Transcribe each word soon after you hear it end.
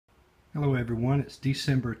Hello everyone, it's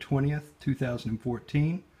December 20th,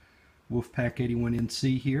 2014. Wolfpack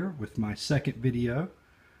 81NC here with my second video,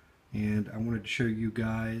 and I wanted to show you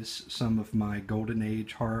guys some of my Golden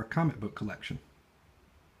Age horror comic book collection.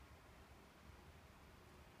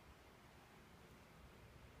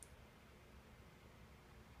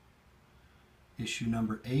 Issue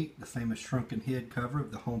number 8, the famous Shrunken Head cover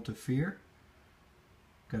of The Haunt of Fear.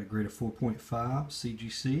 Got a grade of 4.5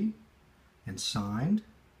 CGC and signed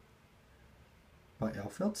by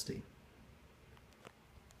Feldstein.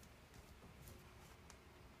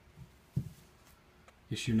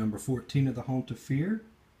 Issue number 14 of The Haunt of Fear,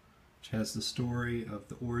 which has the story of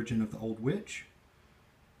the origin of the Old Witch.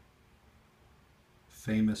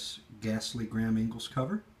 Famous Ghastly Ingels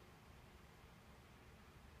cover.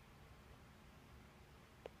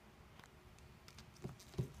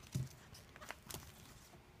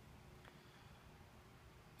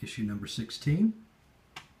 Issue number 16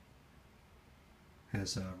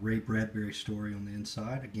 has a Ray Bradbury story on the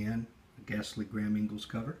inside. Again, a Ghastly Ingels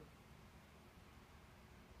cover.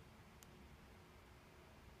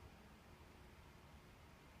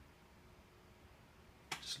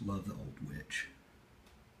 Just love the Old Witch.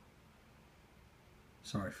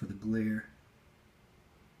 Sorry for the glare.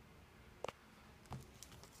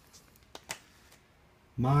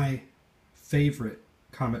 My favorite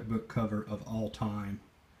comic book cover of all time,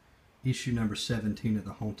 issue number 17 of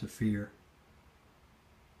The Haunt of Fear.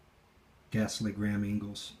 Ghastly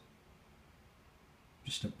Ingels.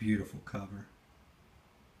 Just a beautiful cover.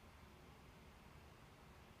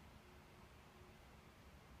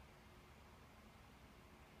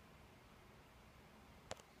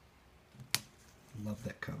 Love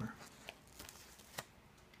that cover.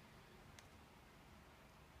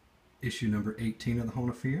 Issue number 18 of The Haunt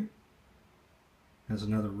of Fear has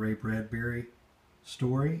another Ray Bradbury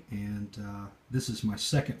story, and this is my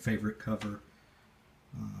second favorite cover,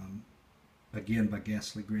 again by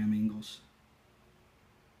Ghastly Ingels.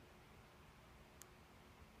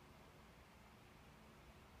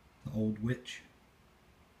 The Old Witch.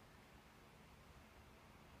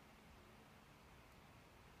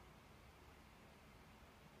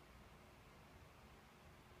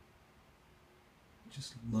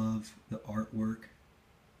 Just love the artwork.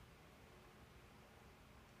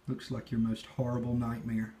 Looks like your most horrible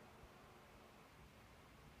nightmare.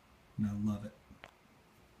 And I love it.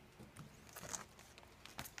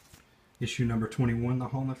 Issue number 21, The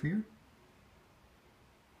Haunt of Fear.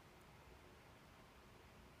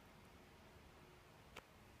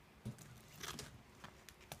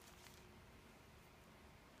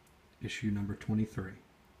 Issue number 23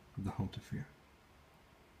 of The Haunt of Fear.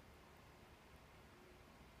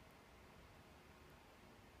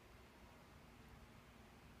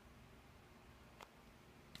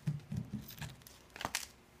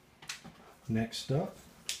 Next up,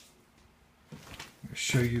 I'll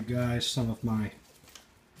show you guys some of my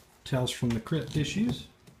Tales from the Crypt issues.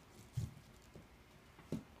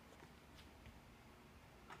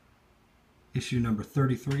 Issue number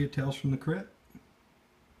 33 of Tales from the Crypt.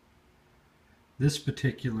 This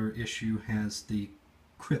particular issue has the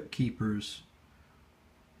Crypt Keeper's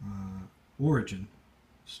origin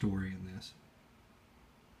story in this.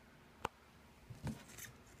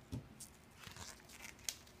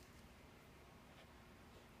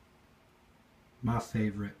 My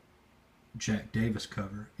favorite Jack Davis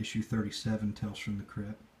cover, issue 37, Tales from the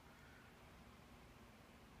Crypt.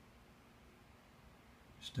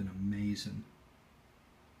 Just an amazing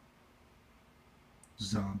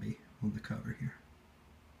zombie on the cover here.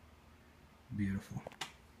 Beautiful.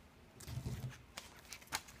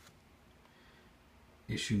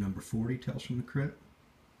 Issue number 40, Tales from the Crypt.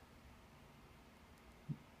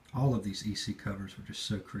 All of these EC covers were just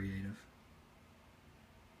so creative.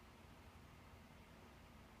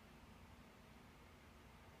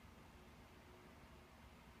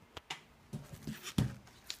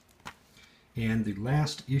 And the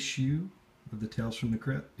last issue of the Tales from the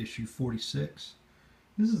Crypt, issue 46.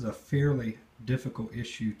 This is a fairly difficult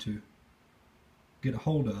issue to get a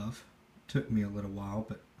hold of. It took me a little while,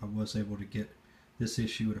 but I was able to get this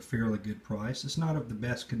issue at a fairly good price. It's not of the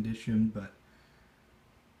best condition, but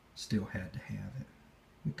still had to have it.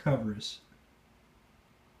 The cover is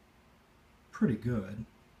pretty good.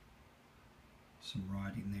 Some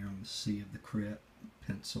writing there on the C of the Crypt,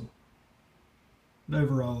 pencil. But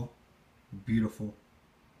overall, beautiful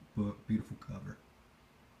book, beautiful cover.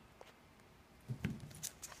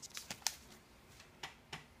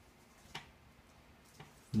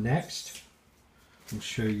 Next, I'll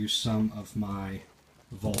show you some of my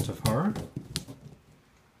Vault of Horror.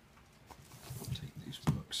 Take these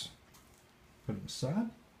books, put them aside.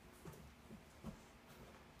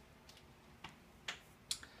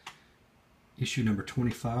 Issue number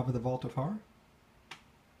 25 of the Vault of Horror.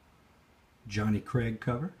 Johnny Craig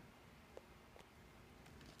cover.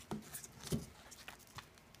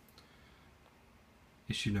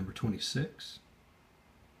 Issue number 26.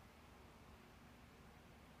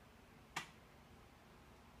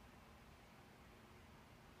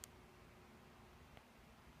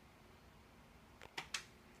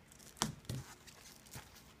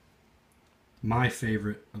 My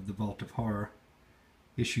favorite of the Vault of Horror,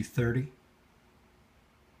 issue 30.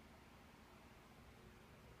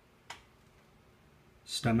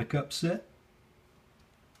 Stomach Upset.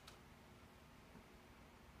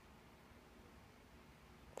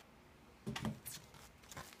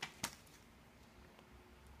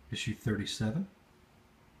 Issue 37.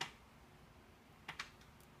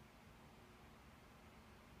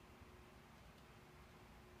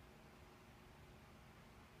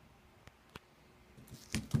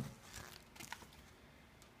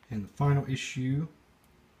 And the final issue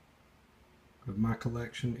of my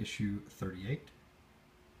collection, issue 38.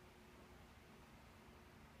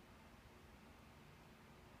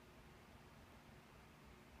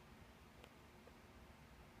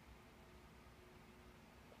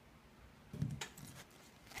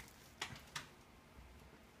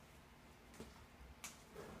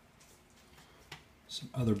 Some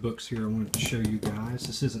other books here I wanted to show you guys.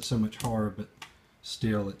 This isn't so much horror, but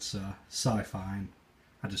still it's sci-fi, and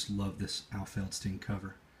I just love this Al Feldstein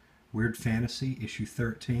cover. Weird Fantasy, issue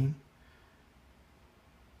 13.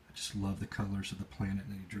 I just love the colors of the planet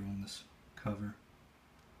that he drew on this cover.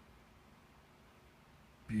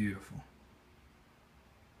 Beautiful.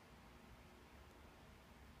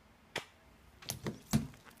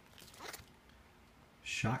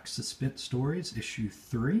 Shock Suspense Stories, issue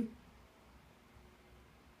 3.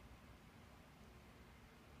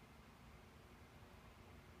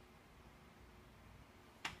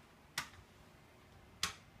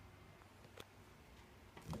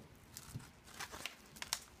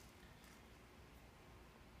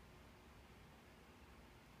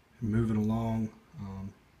 Moving along,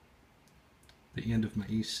 the end of my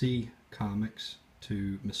EC comics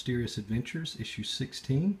to Mysterious Adventures, issue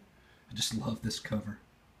 16. I just love this cover.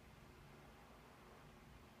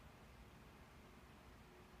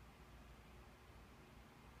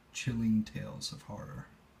 Chilling tales of horror.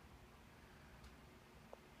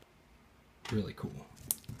 Really cool.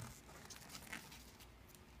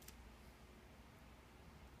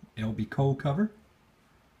 L.B. Cole cover.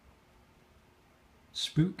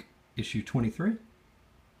 Spook, issue 23.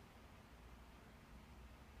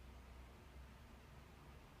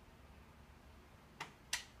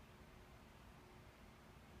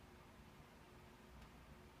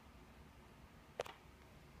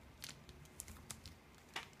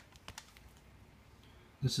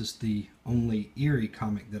 This is the only Eerie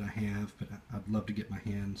comic that I have, but I'd love to get my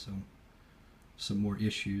hands on some more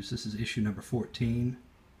issues. This is issue number 14,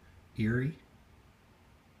 Eerie.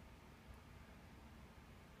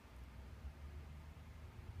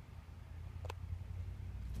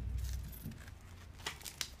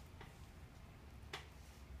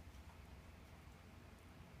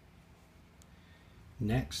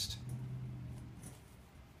 Next,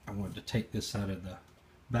 I wanted to take this out of the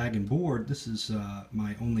bag and board. This is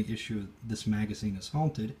my only issue of This Magazine is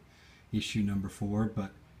Haunted, issue number 4,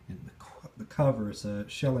 but in the cover is a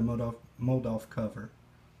Shelley Moldoff cover.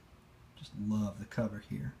 Just love the cover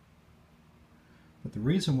here. But the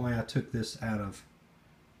reason why I took this out of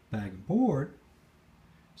bag and board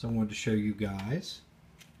is I wanted to show you guys.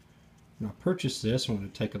 When I purchased this, I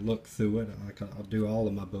wanted to take a look through it, like I'll do all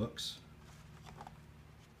of my books.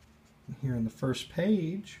 Here on the first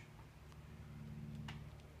page,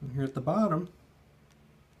 and here at the bottom,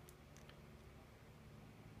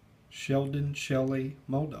 Sheldon Shelley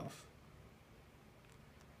Moldoff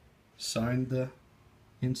signed the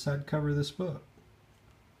inside cover of this book.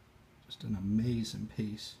 Just an amazing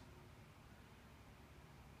piece.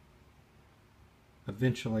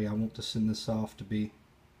 Eventually I want to send this off to be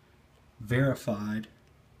verified,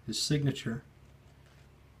 his signature.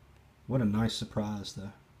 What a nice surprise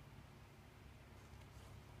though.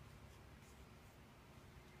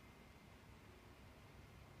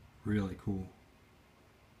 Really cool.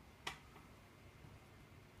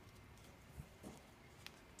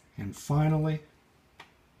 And finally,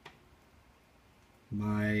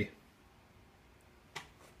 my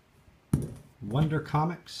Wonder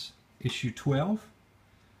Comics issue 12.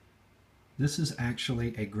 This is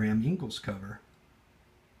actually a Graham Ingels cover.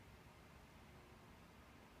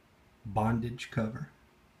 Bondage cover.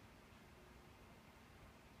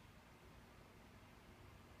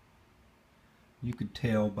 You could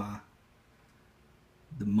tell by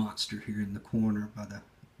the monster here in the corner by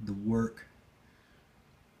the work,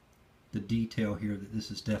 the detail here that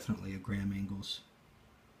this is definitely a Graham Ingels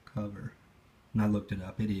cover. And I looked it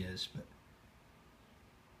up, it is, but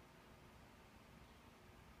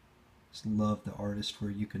just love the artist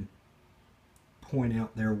where you can point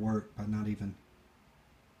out their work by not even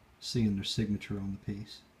seeing their signature on the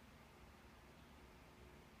piece.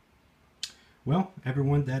 Well,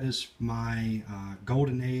 everyone, that is my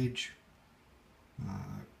Golden Age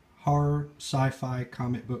horror sci-fi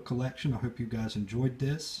comic book collection. I hope you guys enjoyed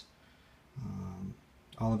this.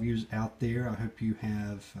 All of you out there, I hope you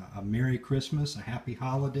have a Merry Christmas, a Happy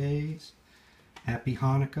Holidays, Happy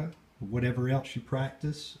Hanukkah, whatever else you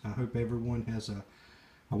practice. I hope everyone has a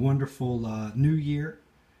wonderful new year,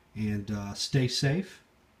 and stay safe,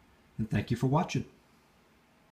 and thank you for watching.